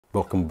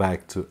Welcome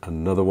back to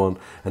another one,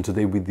 and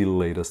today with the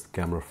latest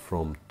camera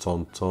from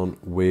TonTon,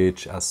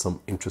 which has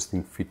some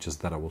interesting features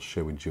that I will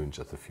share with you in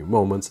just a few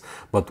moments.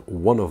 But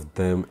one of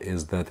them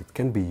is that it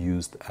can be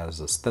used as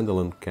a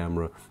standalone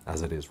camera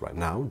as it is right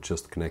now,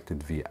 just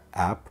connected via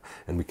app,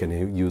 and we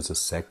can use a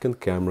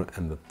second camera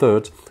and the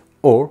third,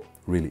 or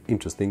really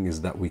interesting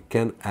is that we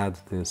can add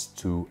this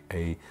to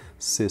a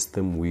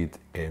system with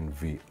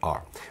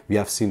NVR. We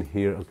have seen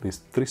here at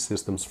least 3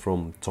 systems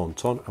from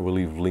TonTon. I will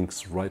leave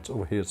links right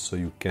over here so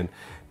you can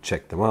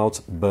check them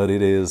out, but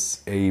it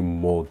is a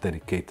more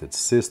dedicated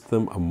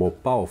system, a more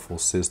powerful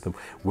system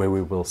where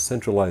we will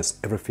centralize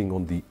everything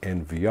on the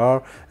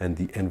NVR, and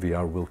the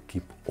NVR will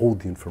keep all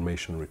the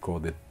information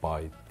recorded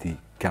by the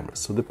camera.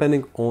 So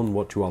depending on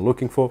what you are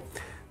looking for,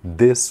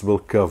 this will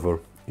cover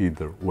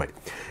either way.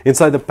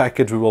 Inside the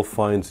package we will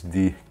find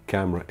the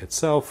camera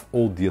itself,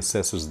 all the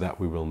accessories that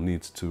we will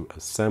need to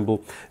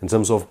assemble. In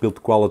terms of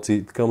build quality,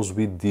 it comes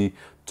with the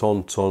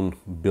TonTon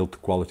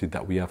build quality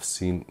that we have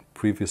seen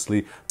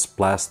previously. It's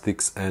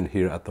plastics, and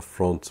here at the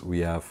front we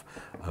have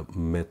a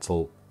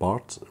metal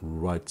part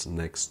right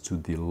next to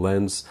the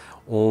lens.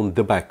 On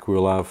the back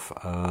we'll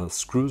have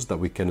screws that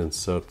we can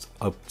insert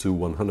up to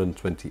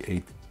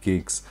 128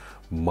 gigs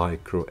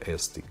micro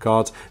SD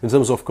card. In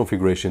terms of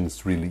configuration,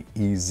 it's really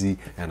easy,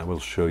 and I will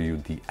show you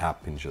the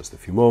app in just a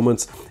few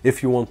moments.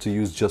 If you want to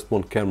use just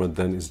one camera,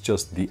 then it's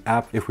just the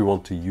app. If we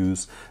want to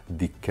use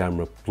the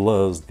camera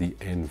plus the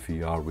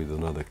NVR with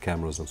another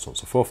cameras and so on and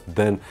so forth,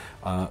 then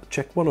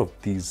check one of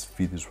these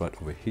videos right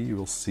over here. You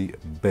will see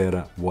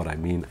better what I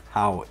mean,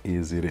 how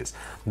easy it is.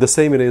 The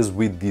same it is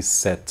with the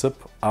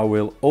setup. I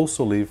will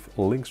also leave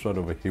links right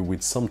over here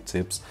with some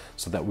tips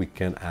so that we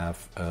can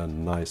have a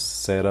nice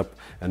setup,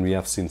 and we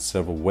have seen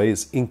several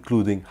ways,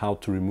 including how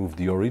to remove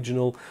the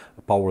original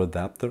power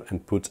adapter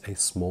and put a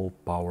small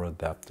power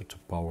adapter to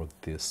power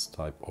this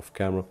type of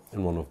camera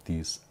in one of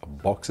these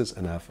boxes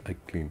and have a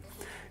clean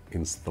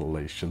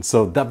installation.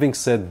 So that being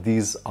said,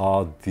 these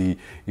are the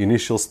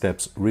initial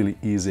steps, really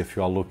easy if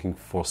you are looking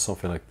for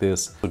something like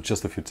this. So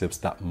just a few tips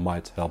that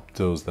might help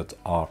those that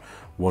are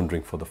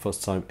wondering for the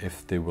first time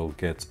if they will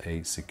get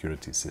a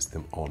security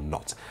system or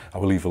not. I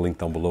will leave a link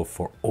down below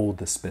for all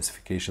the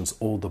specifications,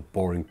 all the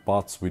boring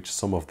parts, which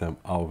some of them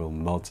I will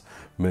not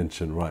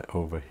mention right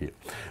over here.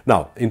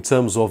 Now, in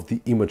terms of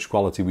the image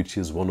quality, which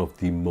is one of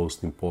the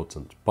most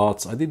important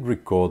parts, I did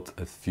record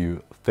a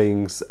few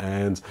things.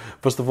 And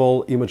first of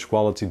all, image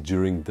quality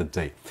during the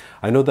day.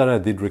 I know that I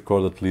did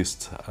record at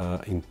least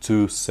in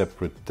 2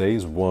 separate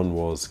days. One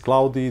was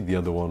cloudy, the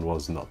other one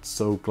was not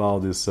so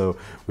cloudy, so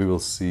we will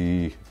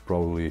see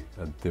probably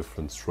a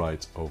difference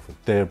right over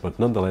there, but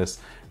nonetheless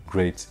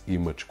great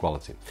image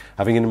quality.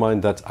 Having in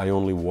mind that I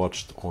only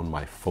watched on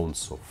my phone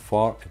so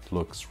far, it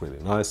looks really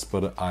nice,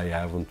 but I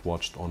haven't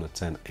watched on a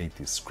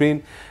 1080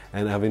 screen,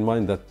 and have in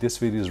mind that this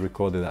video is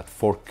recorded at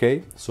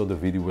 4K, so the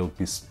video will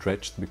be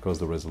stretched because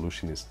the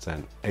resolution is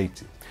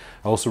 1080.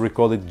 I also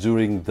recorded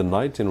during the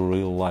night in a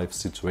real life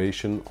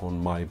situation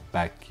on my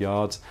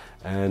backyard,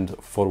 and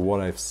for what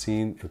I've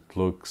seen, it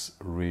looks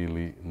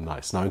really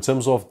nice. Now, in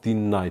terms of the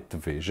night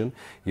vision,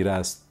 it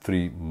has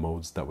 3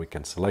 modes that we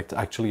can select.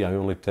 Actually, I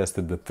only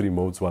tested the 3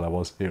 modes while I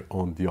was here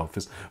on the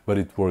office, but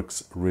it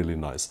works really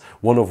nice.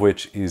 One of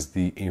which is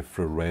the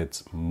infrared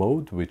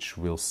mode, which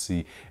will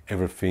see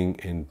everything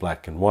in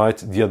black and white.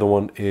 The other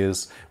one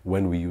is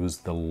when we use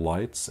the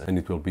lights, and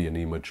it will be an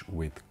image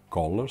with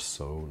color,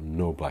 so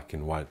no black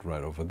and white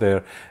right over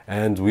there.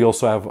 And we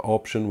also have an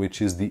option which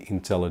is the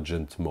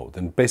intelligent mode,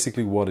 and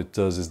basically what it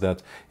does is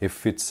that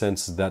if it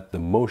senses that the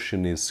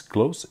motion is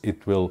close,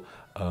 it will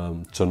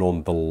turn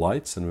on the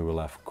lights and we will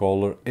have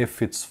color.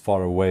 If it's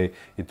far away,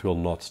 it will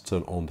not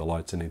turn on the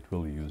lights and it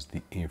will use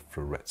the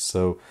infrared.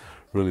 So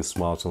really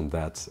smart on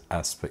that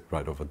aspect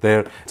right over there.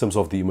 In terms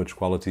of the image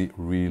quality,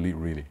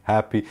 really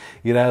happy.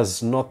 It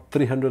has not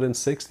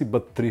 360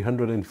 but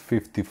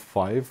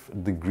 355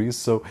 degrees,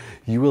 so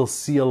you will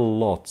see a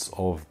lot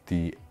of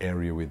the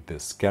area with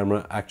this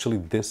camera. Actually,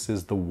 this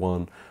is the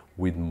one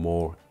with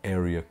more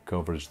area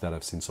coverage that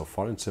I've seen so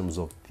far in terms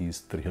of these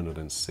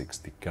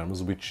 360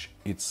 cameras, which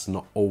it's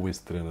not always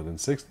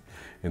 360,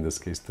 in this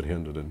case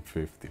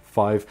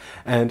 355.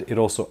 And it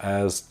also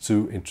has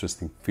 2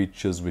 interesting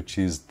features, which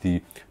is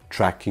the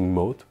tracking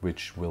mode,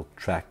 which will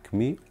track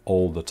me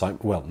all the time.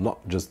 Well,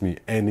 not just me,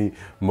 any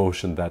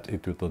motion that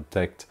it will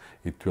detect,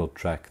 it will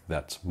track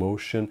that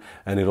motion.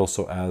 And it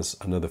also has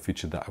another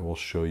feature that I will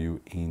show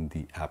you in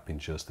the app in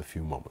just a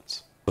few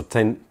moments. So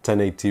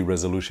 1080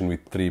 resolution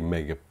with 3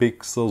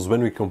 megapixels.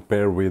 When we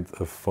compare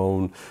with a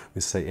phone, we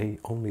say, hey,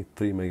 only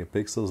 3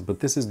 megapixels, but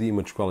this is the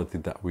image quality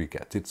that we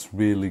get. It's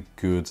really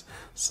good.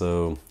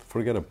 So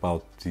forget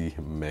about the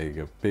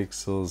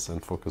megapixels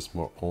and focus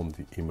more on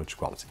the image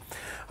quality.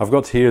 I've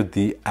got here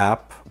the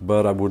app,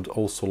 but I would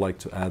also like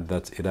to add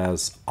that it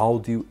has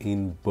audio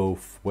in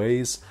both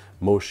ways,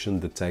 motion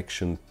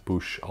detection,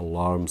 push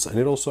alarms, and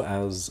it also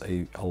has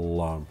a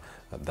alarm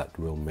that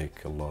will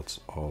make a lot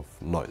of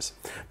noise.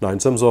 Now, in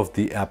terms of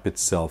the app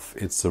itself,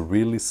 it's a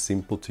really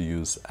simple to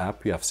use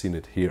app. You have seen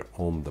it here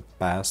on the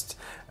past.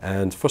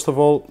 And first of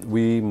all,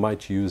 we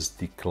might use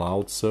the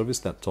cloud service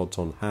that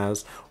TonTon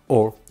has,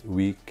 or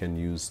we can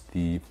use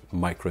the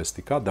micro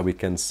SD card that we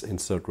can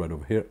insert right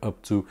over here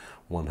up to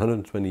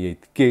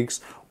 128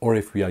 gigs. Or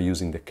if we are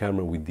using the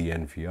camera with the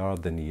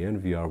NVR, then the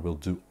NVR will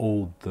do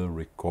all the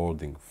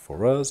recording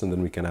for us, and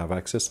then we can have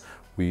access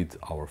with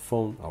our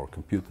phone, our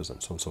computers,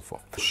 and so on and so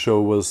forth.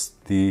 Show us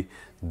the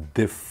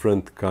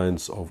different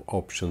kinds of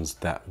options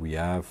that we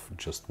have.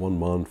 Just 1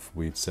 month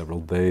with several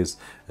days,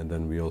 and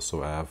then we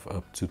also have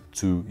up to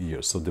 2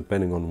 years. So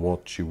depending on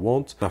what you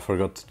want. I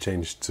forgot to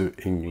change to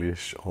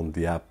English on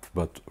the app,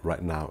 but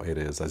right now it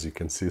is, as you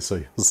can see. So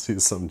you'll see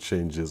some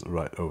changes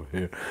right over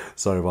here.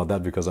 Sorry about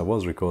that, because I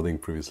was recording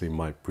previously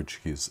my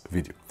Portuguese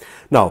video.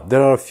 Now,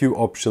 there are a few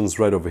options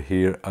right over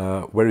here.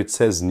 Where it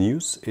says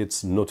news,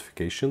 it's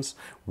notifications,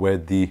 where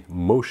the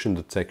motion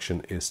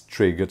detection is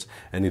triggered,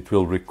 and it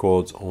will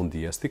record on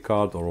the SD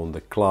card or on the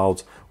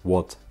cloud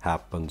what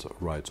happened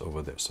right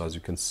over there. So as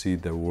you can see,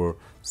 there were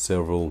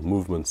several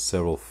movements,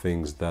 several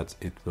things that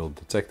it will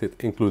detect it,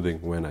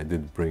 including when I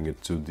did bring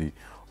it to the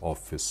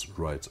office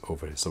right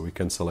over here. So we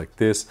can select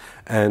this,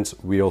 and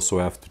we also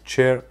have to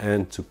share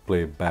and to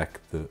play back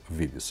the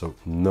video. So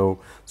no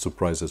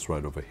surprises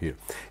right over here.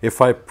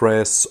 If I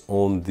press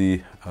on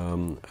the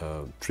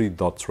 3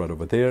 dots right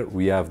over there,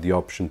 we have the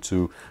option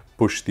to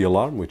push the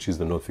alarm, which is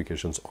the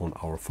notifications on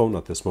our phone.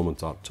 At this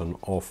moment are turned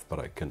off, but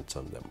I can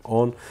turn them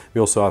on.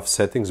 We also have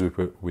settings,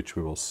 which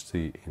we will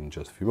see in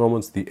just a few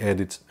moments, the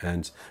edit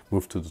and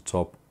move to the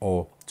top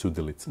or to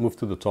delete. Move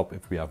to the top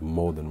if we have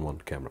more than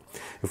one camera.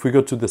 If we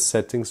go to the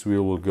settings, we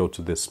will go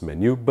to this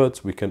menu,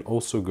 but we can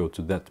also go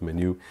to that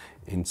menu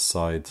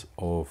inside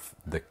of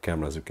the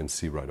camera, as you can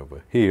see right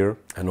over here.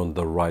 And on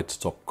the right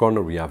top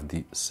corner, we have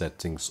the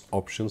settings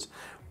options,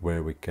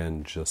 where we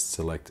can just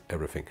select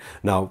everything.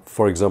 Now,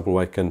 for example,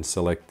 I can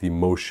select the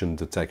motion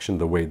detection,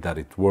 the way that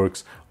it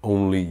works,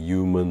 only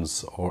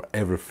humans or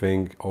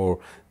everything, or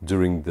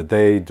during the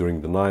day,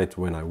 during the night,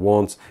 when I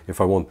want, if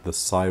I want the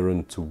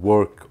siren to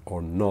work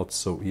or not.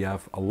 So we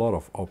have a lot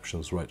of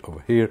options right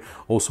over here.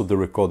 Also the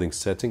recording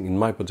setting. In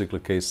my particular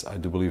case, I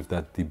do believe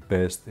that the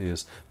best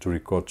is to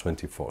record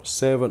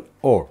 24/7,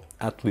 or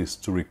at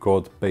least to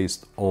record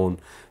based on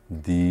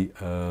the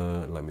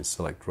let me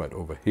select right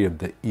over here,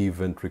 the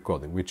event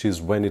recording, which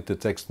is when it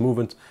detects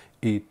movement,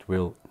 it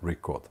will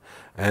record.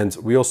 And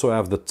we also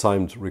have the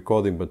timed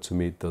recording, but to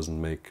me it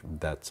doesn't make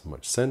that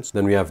much sense.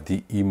 Then we have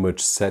the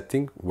image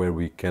setting, where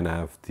we can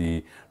have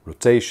the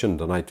rotation,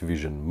 the night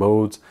vision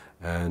mode,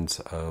 and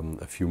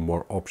a few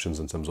more options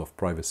in terms of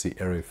privacy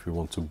area, if we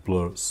want to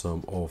blur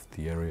some of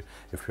the area,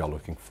 if we are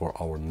looking for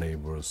our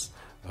neighbors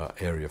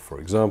area, for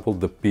example.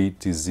 The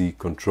PTZ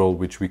control,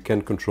 which we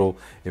can control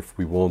if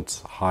we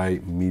want high,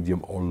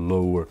 medium or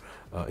lower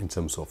in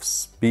terms of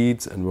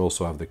speed. And we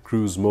also have the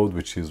cruise mode,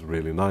 which is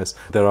really nice.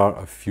 There are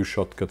a few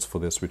shortcuts for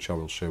this, which I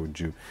will share with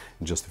you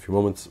in just a few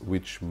moments,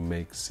 which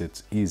makes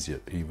it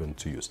easier even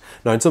to use.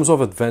 Now, in terms of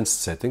advanced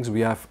settings,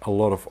 we have a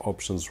lot of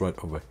options right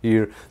over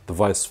here.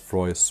 Device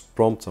voice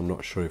prompt, I'm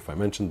not sure if I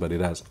mentioned, but it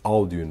has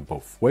audio in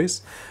both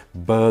ways.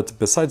 But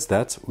besides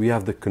that, we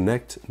have the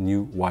connect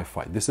new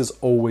Wi-Fi. This is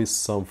always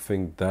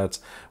something that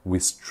we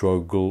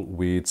struggle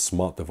with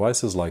smart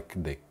devices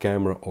like the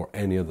camera or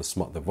any other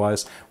smart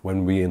device.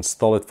 When we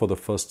install it for the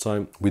first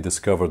time, we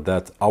discover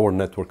that our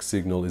network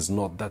signal is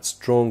not that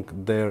strong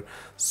there,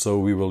 so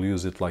we will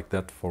use it like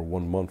that for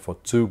 1 month or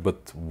 2.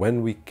 But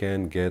when we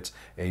can get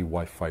a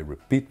Wi-Fi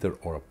repeater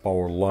or a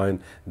power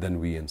line, then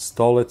we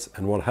install it,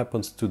 and what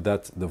happens to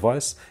that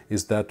device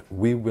is that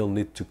we will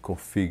need to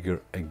configure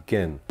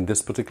again. In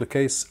this particular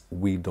case,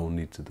 we don't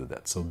need to do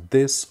that. So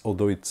this,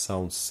 although it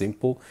sounds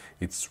simple,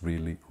 it's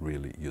really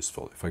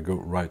useful. If I go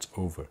right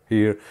over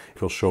here,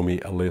 it will show me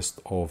a list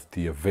of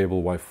the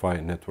available Wi-Fi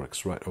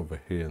networks right over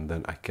here, and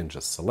then I can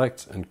just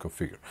select and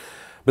configure.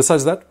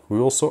 Besides that, we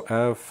also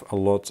have a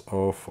lot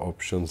of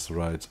options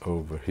right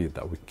over here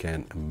that we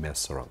can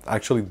mess around.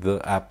 Actually,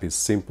 the app is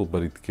simple,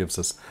 but it gives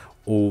us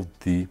all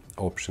the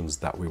options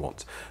that we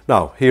want.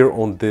 Now, here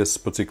on this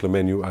particular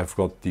menu, I've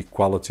got the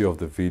quality of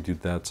the video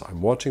that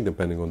I'm watching,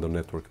 depending on the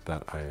network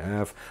that I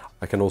have.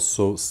 I can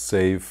also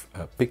save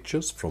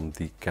pictures from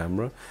the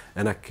camera,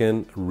 and I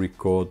can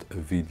record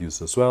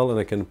videos as well, and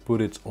I can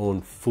put it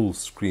on full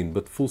screen,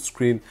 but full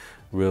screen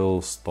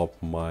will stop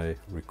my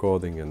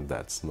recording, and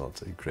that's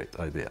not a great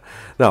idea.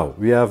 Now,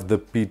 we have the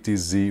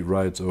PTZ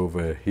right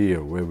over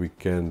here, where we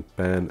can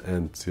pan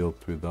and tilt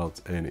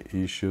without any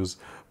issues,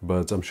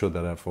 but I'm sure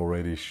that I've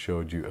already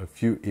showed you a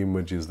few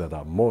images that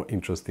are more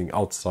interesting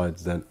outside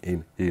than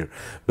in here.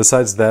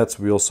 Besides that,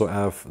 we also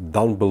have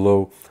down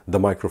below the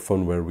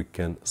microphone, where we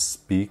can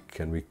speak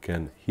and we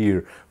can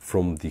hear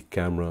from the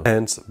camera.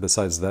 And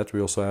besides that, we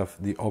also have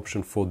the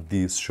option for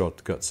these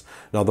shortcuts.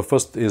 Now, the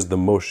first is the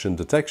motion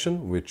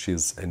detection, which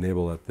is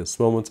enabled at this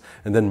moment,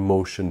 and then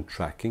motion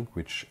tracking,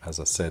 which,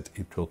 as I said,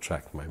 it will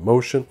track my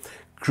motion.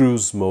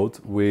 cruise mode,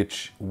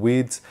 which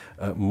with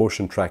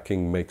motion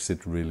tracking makes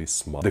it really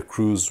smart. The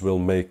cruise will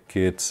make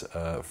it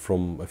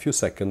from a few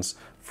seconds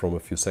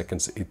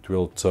it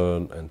will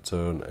turn and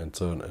turn and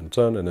turn and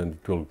turn, and then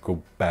it will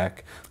go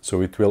back.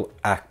 So it will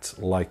act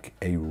like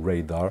a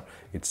radar.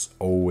 It's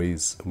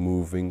always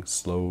moving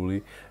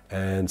slowly,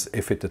 and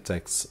if it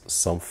detects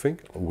something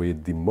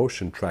with the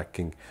motion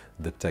tracking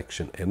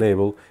detection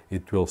enabled,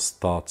 it will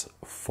start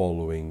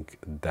following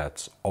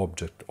that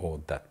object or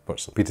that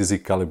person. PTZ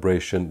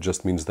calibration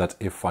just means that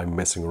if I'm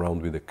messing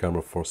around with the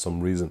camera for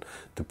some reason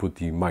to put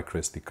the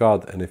micro SD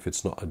card, and if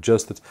it's not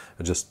adjusted,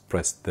 I just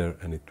press there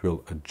and it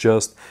will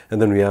adjust.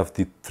 And then we have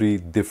the 3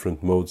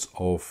 different modes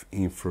of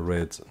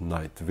infrared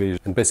night vision.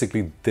 And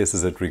basically this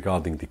is it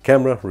regarding the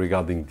camera.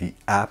 Regarding the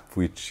app,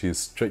 which is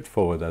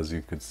straightforward, as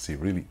you could see,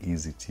 really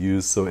easy to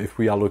use. So if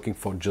we are looking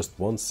for just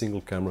one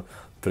single camera,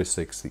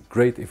 360,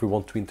 great. If we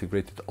want to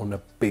integrate it on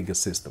a bigger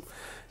system,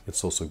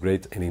 it's also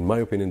great. And in my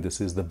opinion, this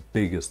is the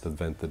biggest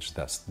advantage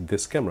that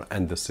this camera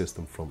and the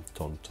system from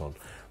TonTon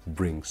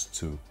brings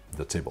to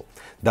the table.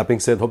 That being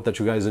said, hope that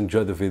you guys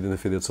enjoyed the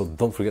video. So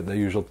don't forget the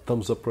usual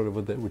thumbs up right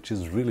over there, which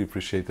is really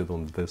appreciated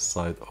on this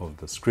side of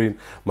the screen.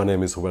 My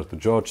name is Roberto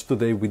Jorge.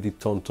 Today with the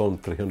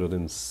TonTon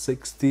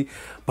 360.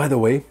 By the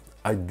way,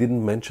 I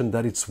didn't mention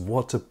that it's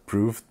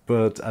waterproof,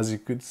 but as you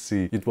could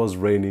see, it was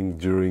raining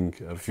during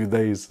a few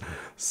days,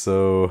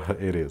 so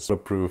it is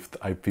waterproof,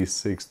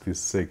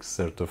 IP66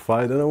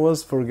 certified, and I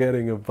was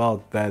forgetting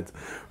about that,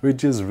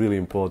 which is really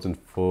important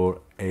for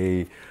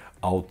a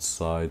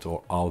outside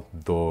or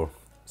outdoor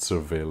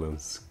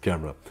surveillance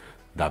camera.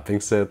 That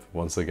being said,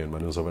 once again, my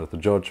name is Roberto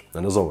Jorge,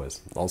 and as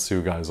always, I'll see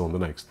you guys on the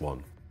next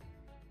one.